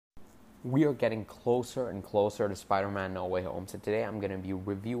We are getting closer and closer to Spider-Man No Way Home. So today I'm going to be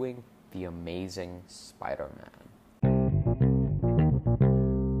reviewing The Amazing Spider-Man.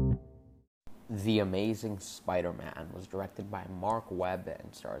 The Amazing Spider-Man was directed by Mark Webb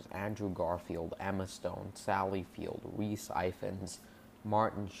and stars Andrew Garfield, Emma Stone, Sally Field, Rhys Ifans,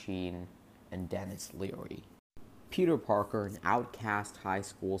 Martin Sheen, and Dennis Leary. Peter Parker, an outcast high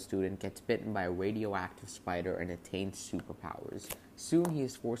school student, gets bitten by a radioactive spider and attains superpowers. Soon he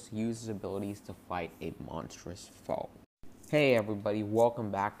is forced to use his abilities to fight a monstrous foe. Hey everybody,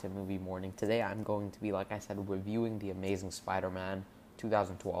 welcome back to Movie Morning. Today I'm going to be, like I said, reviewing The Amazing Spider-Man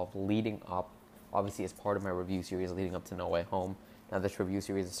 2012, leading up, obviously as part of my review series leading up to No Way Home. Now this review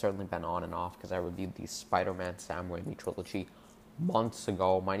series has certainly been on and off because I reviewed the Spider-Man Sam Raimi trilogy months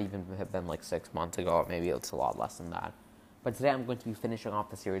ago, might even have been like 6 months ago, maybe it's a lot less than that. But today I'm going to be finishing off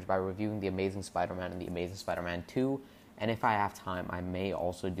the series by reviewing The Amazing Spider-Man and The Amazing Spider-Man 2, and if I have time, I may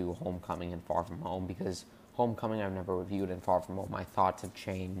also do Homecoming and Far From Home, because Homecoming I've never reviewed, and Far From Home my thoughts have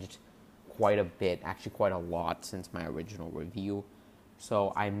changed quite a bit, actually quite a lot since my original review.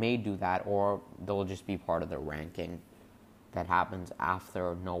 So I may do that, or they'll just be part of the ranking that happens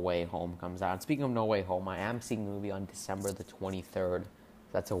after No Way Home comes out. And speaking of No Way Home, I am seeing the movie on December the 23rd.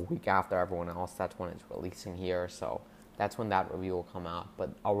 That's a week after everyone else. That's when it's releasing here, so that's when that review will come out. But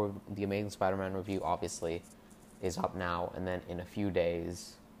the Amazing Spider-Man review, obviously, is up now, and then in a few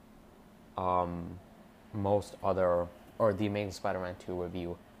days, the Amazing Spider-Man 2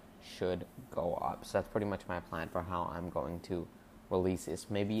 review should go up. So that's pretty much my plan for how I'm going to release this,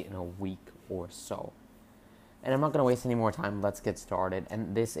 maybe in a week or so. And I'm not going to waste any more time. Let's get started.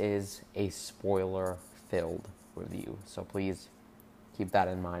 And this is a spoiler-filled review, so please keep that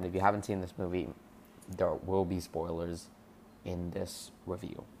in mind. If you haven't seen this movie, there will be spoilers in this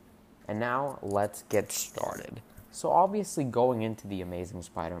review. And now, let's get started. So obviously, going into The Amazing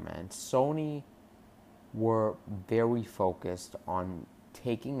Spider-Man, Sony were very focused on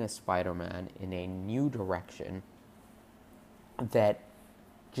taking a Spider-Man in a new direction that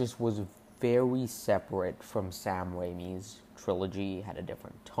just was very separate from Sam Raimi's trilogy. Had a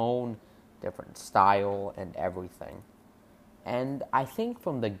different tone, different style, and everything. And I think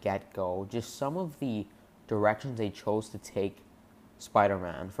from the get-go, just some of the directions they chose to take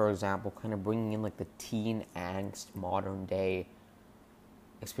Spider-Man, for example, kind of bringing in like the teen angst, modern day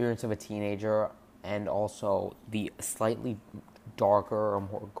experience of a teenager, and also the slightly darker or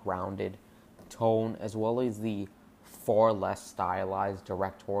more grounded tone, as well as the far less stylized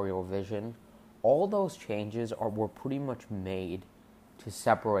directorial vision. All those changes were pretty much made to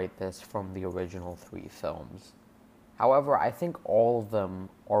separate this from the original 3 films. However, I think all of them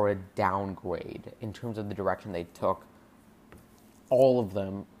are a downgrade in terms of the direction they took. All of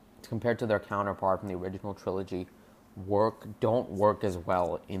them, compared to their counterpart from the original trilogy, don't work as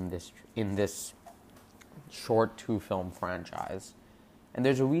well in this short 2-film franchise. And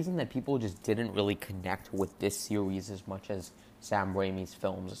there's a reason that people just didn't really connect with this series as much as Sam Raimi's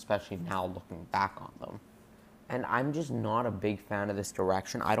films, especially now looking back on them. And I'm just not a big fan of this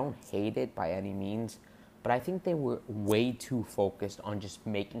direction. I don't hate it by any means, but I think they were way too focused on just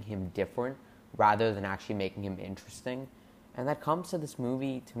making him different rather than actually making him interesting. And that comes to this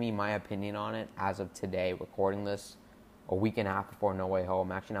movie, to me, my opinion on it, as of today, recording this a week and a half before No Way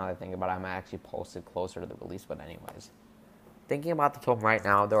Home. Actually, now that I think about it, I might actually post it closer to the release, but anyways. Thinking about the film right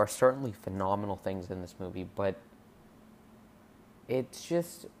now, there are certainly phenomenal things in this movie, but it's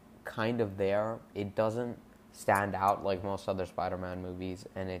just kind of there. It doesn't stand out like most other Spider-Man movies,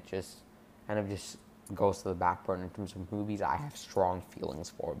 and it just kind of just goes to the back burner in terms of movies I have strong feelings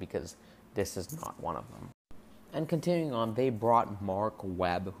for, because this is not one of them. And continuing on, they brought Mark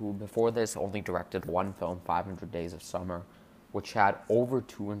Webb, who before this only directed one film, 500 Days of Summer, which had over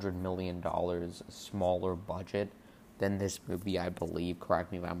 $200 million smaller budget than this movie, I believe.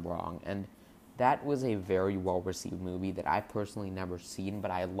 Correct me if I'm wrong. And that was a very well-received movie that I've personally never seen,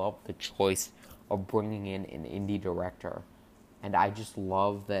 but I love the choice of bringing in an indie director. And I just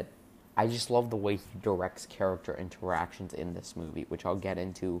love the way he directs character interactions in this movie, which I'll get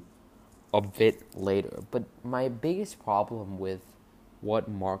into a bit later. But my biggest problem with what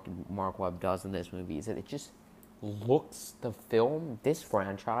Mark Webb does in this movie is that it just looks, this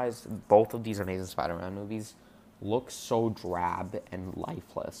franchise, both of these Amazing Spider-Man movies, looks so drab and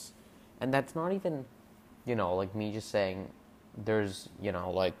lifeless. And that's not even, like me just saying, there's,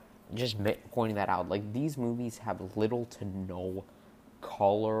 pointing that out. Like, these movies have little to no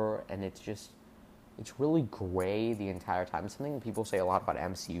color, and it's really gray the entire time. It's something people say a lot about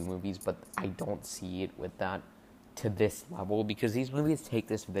MCU movies, but I don't see it with that to this level, because these movies take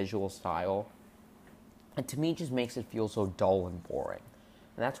this visual style, and to me it just makes it feel so dull and boring.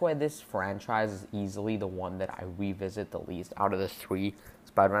 And that's why this franchise is easily the one that I revisit the least out of the three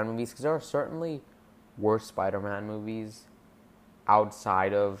Spider-Man movies, because there are certainly worse Spider-Man movies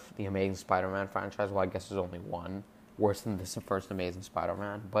outside of the Amazing Spider-Man franchise. Well, I guess there's only one worse than this first Amazing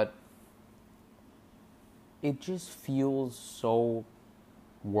Spider-Man, but it just feels so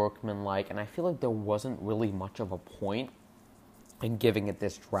workmanlike, and I feel like there wasn't really much of a point in giving it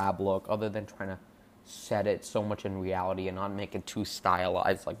this drab look other than trying to set it so much in reality and not make it too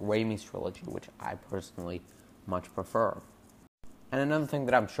stylized like Raimi's trilogy, which I personally much prefer. And another thing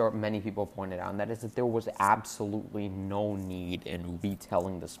that I'm sure many people pointed out, and that is that there was absolutely no need in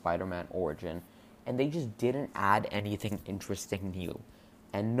retelling the Spider-Man origin, and they just didn't add anything interesting new.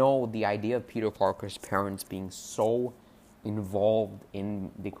 And no, the idea of Peter Parker's parents being so involved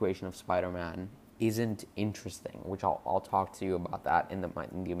in the creation of Spider-Man isn't interesting, which I'll talk to you about that in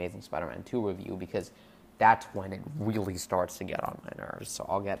the Amazing Spider-Man 2 review, because that's when it really starts to get on my nerves. So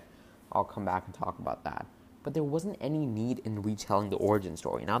I'll come back and talk about that. But there wasn't any need in retelling the origin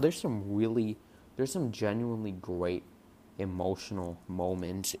story. Now there's some genuinely great emotional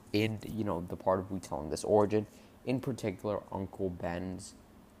moments in, the part of retelling this origin, in particular Uncle Ben's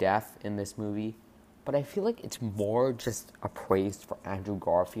death in this movie. But I feel like it's more just a praise for Andrew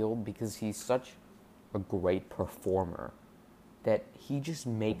Garfield because he's such a great performer that he just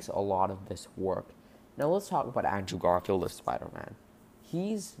makes a lot of this work. Now let's talk about Andrew Garfield as Spider-Man.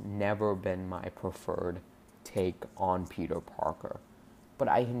 He's never been my preferred take on Peter Parker, but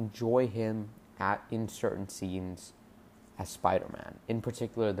I enjoy him in certain scenes as Spider-Man. In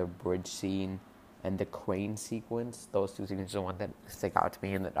particular, the bridge scene and the crane sequence. Those two scenes are the one that stick out to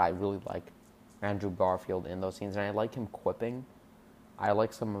me and that I really like Andrew Garfield in those scenes. And I like him quipping. I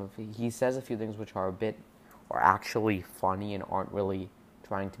like he says a few things which are actually funny and aren't really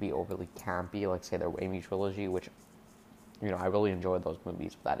trying to be overly campy, like say the Raimi trilogy, which, I really enjoyed those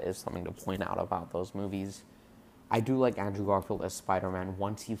movies, but that is something to point out about those movies. I do like Andrew Garfield as Spider-Man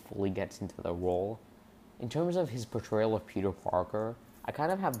once he fully gets into the role. In terms of his portrayal of Peter Parker, I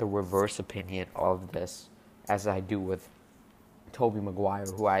kind of have the reverse opinion of this as I do with Tobey Maguire,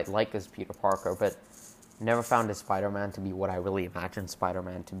 who I like as Peter Parker, but never found his Spider-Man to be what I really imagined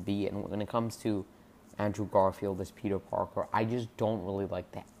Spider-Man to be. And when it comes to Andrew Garfield as Peter Parker, I just don't really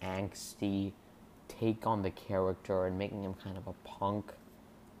like the angsty take on the character and making him kind of a punk.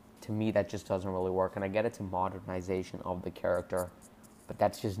 To me, that just doesn't really work. And I get it's a modernization of the character, but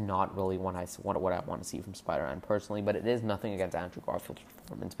that's just not really what I want to see from Spider-Man personally. But it is nothing against Andrew Garfield's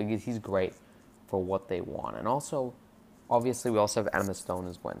performance because he's great for what they want. And also, obviously, we also have Emma Stone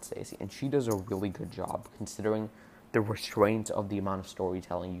as Gwen Stacy, and she does a really good job considering the restraints of the amount of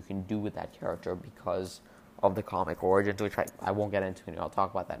storytelling you can do with that character because of the comic origins, which I won't get into. I'll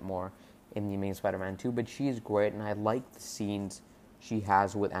talk about that more in the Amazing Spider-Man 2, but she's great, and I like the scenes she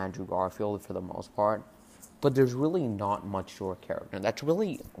has with Andrew Garfield for the most part. But there's really not much to her character. And that's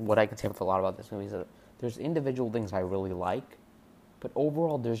really what I can say for a lot about this movie, is that there's individual things I really like, but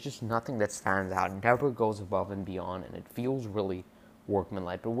overall there's just nothing that stands out. It never goes above and beyond, and it feels really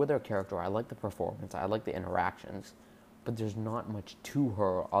workmanlike. But with her character, I like the performance, I like the interactions, but there's not much to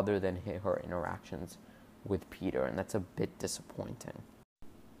her other than her interactions with Peter, and that's a bit disappointing.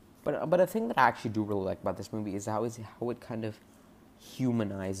 But a thing that I actually do really like about this movie is how it kind of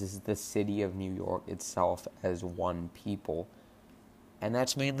humanizes the city of New York itself as one people, and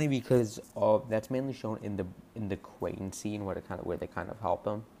that's mainly shown in the crane scene where they kind of help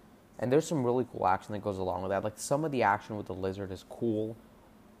them, and there's some really cool action that goes along with that. Like some of the action with the lizard is cool,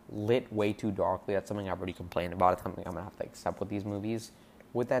 lit way too darkly. That's something I've already complained about. It's something I'm gonna have to accept with these movies.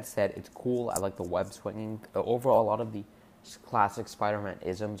 With that said, it's cool. I like the web swinging. Overall, a lot of the classic Spider-Man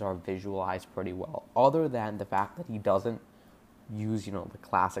isms are visualized pretty well, other than the fact that he doesn't use, the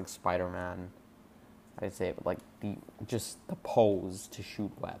classic Spider-Man, I'd say, but the pose to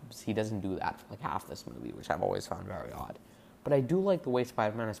shoot webs. He doesn't do that for half this movie, which I've always found very odd. But I do like the way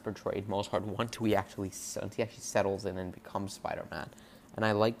Spider-Man is portrayed most part once he actually settles in and becomes Spider-Man. And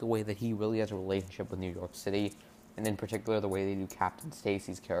I like the way that he really has a relationship with New York City, and in particular the way they do Captain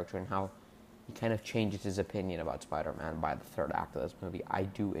Stacy's character and how he kind of changes his opinion about Spider-Man by the third act of this movie. I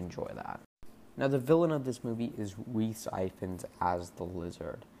do enjoy that. Now, the villain of this movie is Rhys Ifans as the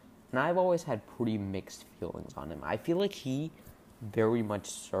Lizard. And I've always had pretty mixed feelings on him. I feel like he very much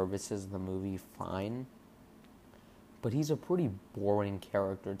services the movie fine, but he's a pretty boring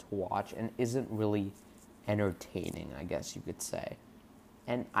character to watch and isn't really entertaining, I guess you could say.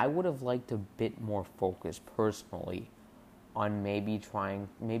 And I would have liked a bit more focus, personally, on maybe doing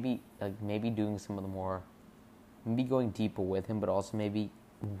some of the more, maybe going deeper with him, but also maybe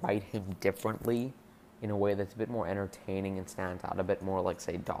write him differently in a way that's a bit more entertaining and stands out a bit more like,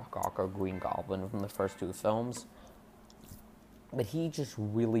 say, Doc Ock or Green Goblin from the first two films. But he just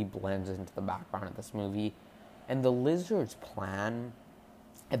really blends into the background of this movie. And the Lizard's plan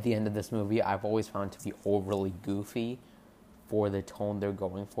at the end of this movie, I've always found to be overly goofy for the tone they're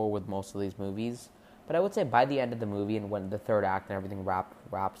going for with most of these movies. But I would say by the end of the movie, and when the third act and everything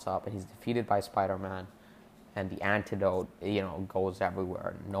wraps up, and he's defeated by Spider-Man, and the antidote, goes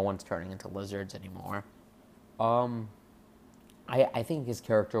everywhere, and no one's turning into lizards anymore. I think his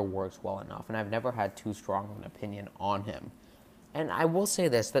character works well enough, and I've never had too strong of an opinion on him. And I will say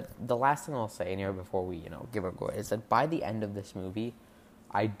this, that the last thing I'll say in here before we, give a grade, is that by the end of this movie,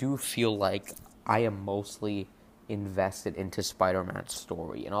 I do feel like I am mostly invested into Spider-Man's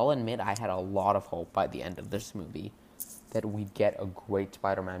story. And I'll admit I had a lot of hope by the end of this movie that we'd get a great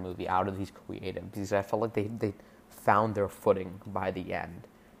Spider-Man movie out of these creatives, because I felt like they found their footing by the end.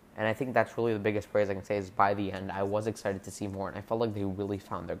 And I think that's really the biggest praise I can say is by the end, I was excited to see more, and I felt like they really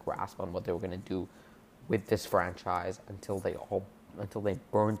found their grasp on what they were going to do with this franchise until they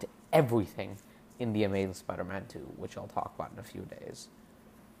burned everything in The Amazing Spider-Man 2, which I'll talk about in a few days.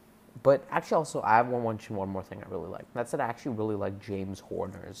 But actually also, I have one more thing I really like. That's that I actually really like James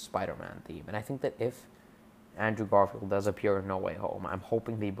Horner's Spider-Man theme. And I think that if Andrew Garfield does appear in No Way Home, I'm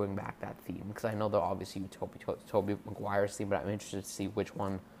hoping they bring back that theme. Because I know they'll obviously use Tobey Maguire's theme, but I'm interested to see which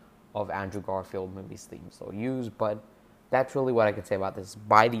one of Andrew Garfield movies' themes they'll use. But that's really what I can say about this.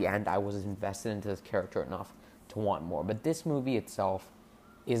 By the end, I was invested into this character enough to want more. But this movie itself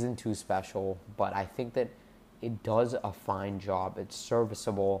isn't too special, but I think that it does a fine job. It's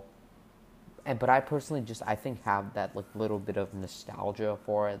serviceable. But I personally I think have that little bit of nostalgia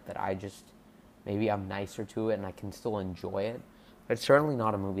for it that maybe I'm nicer to it and I can still enjoy it. But it's certainly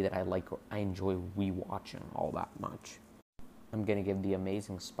not a movie that I enjoy rewatching all that much. I'm going to give The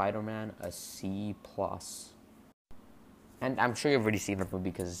Amazing Spider-Man a C+. And I'm sure you've already seen the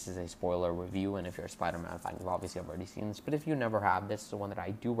movie because this is a spoiler review, and if you're a Spider-Man fan, you've obviously already seen this. But if you never have, this is the one that I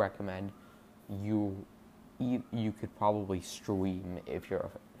do recommend you could probably stream if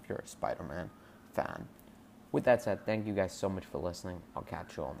you're a Spider-Man fan. With that said, thank you guys so much for listening. I'll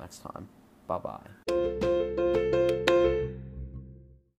catch you all next time. Bye-bye.